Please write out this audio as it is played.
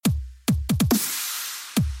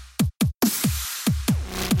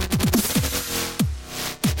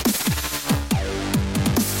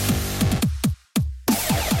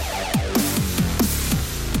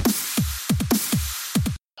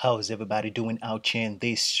How's everybody doing out here in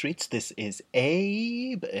these streets? This is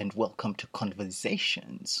Abe, and welcome to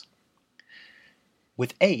Conversations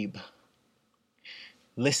with Abe.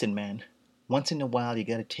 Listen, man, once in a while you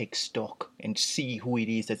gotta take stock and see who it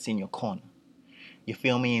is that's in your corner. You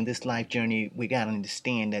feel me? In this life journey, we gotta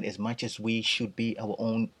understand that as much as we should be our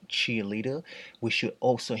own cheerleader, we should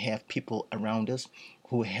also have people around us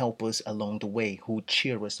who help us along the way, who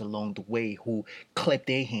cheer us along the way, who clap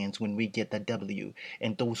their hands when we get the W,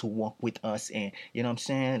 and those who walk with us. And you know what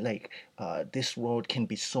I'm saying? This world can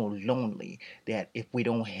be so lonely that if we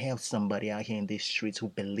don't have somebody out here in these streets who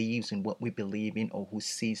believes in what we believe in or who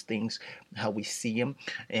sees things how we see them,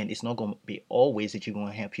 and it's not going to be always that you're going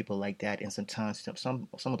to have people like that. And sometimes some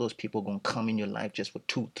of those people are going to come in your life just for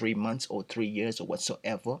 2-3 months or 3 years or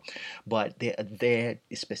whatsoever, but they're there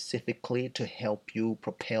specifically to help you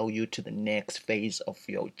propel you to the next phase of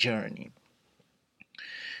your journey.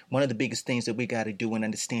 One of the biggest things that we got to do and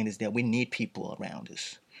understand is that we need people around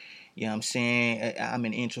us. You know what I'm saying? I'm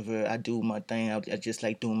an introvert. I do my thing. I just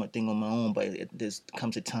like doing my thing on my own. But there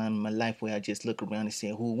comes a time in my life where I just look around and say,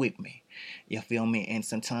 who with me? You feel me? And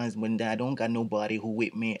sometimes when I don't got nobody who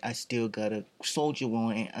with me, I still got to soldier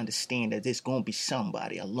on and understand that there's going to be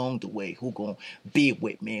somebody along the way who going to be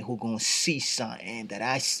with me, who going to see something that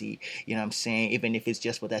I see. You know what I'm saying? Even if it's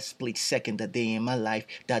just for that split second that they in my life,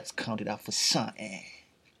 that's counted out for something.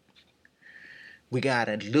 We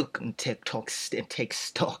gotta look and take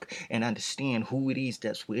stock and understand who it is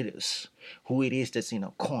that's with us, who it is that's in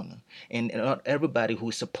our corner, and not everybody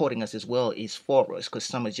who's supporting us as well is for us. Because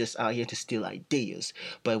some are just out here to steal ideas,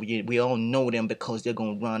 but we all know them because they're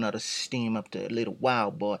gonna run out of steam after a little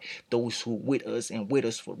while. But those who with us and with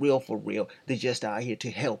us for real, they're just out here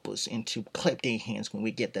to help us and to clap their hands when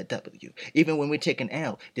we get that W. Even when we're taking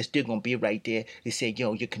L, they're still gonna be right there. They say,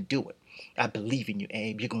 "Yo, you can do it. I believe in you,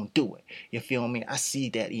 Abe. You're gonna do it. You feel me? I see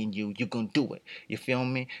that in you. You're gonna do it. You feel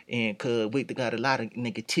me?" And cause we got a lot of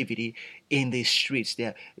negativity in these streets.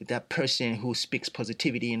 That person who speaks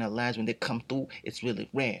positivity in our lives, when they come through, it's really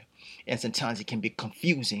rare. And sometimes it can be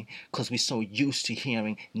confusing because we're so used to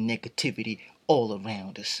hearing negativity all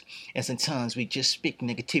around us. And sometimes we just speak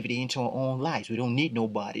negativity into our own lives. We don't need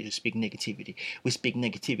nobody to speak negativity. We speak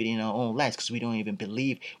negativity in our own lives because we don't even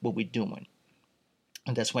believe what we're doing.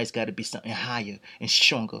 And that's why it's got to be something higher and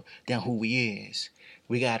stronger than who he is.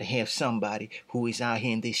 We got to have somebody who is out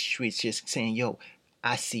here in these streets just saying, yo,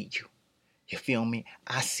 I see you. You feel me?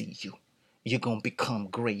 I see you. You're going to become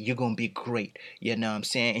great. You're going to be great. You know what I'm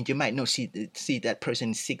saying? And you might not see that person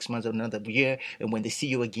in 6 months or another year. And when they see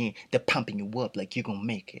you again, they're pumping you up like you're going to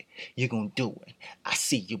make it. You're going to do it. I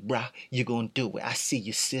see you, bruh. You're going to do it. I see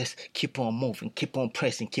you, sis. Keep on moving. Keep on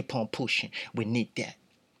pressing. Keep on pushing. We need that.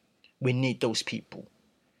 We need those people.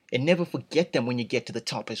 And never forget them when you get to the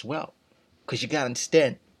top as well. Because you got to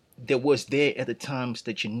understand, there was there at the times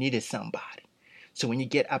that you needed somebody. So when you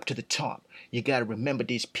get up to the top, you got to remember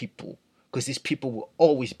these people. Because these people will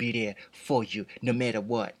always be there for you, no matter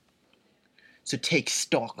what. So take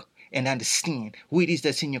stock and understand who it is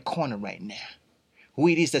that's in your corner right now. Who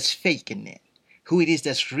it is that's faking it. Who it is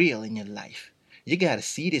that's real in your life. You got to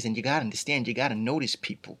see this and you got to understand. You got to know these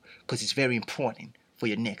people. Because it's very important for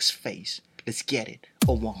your next phase. Let's get it.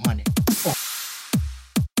 100.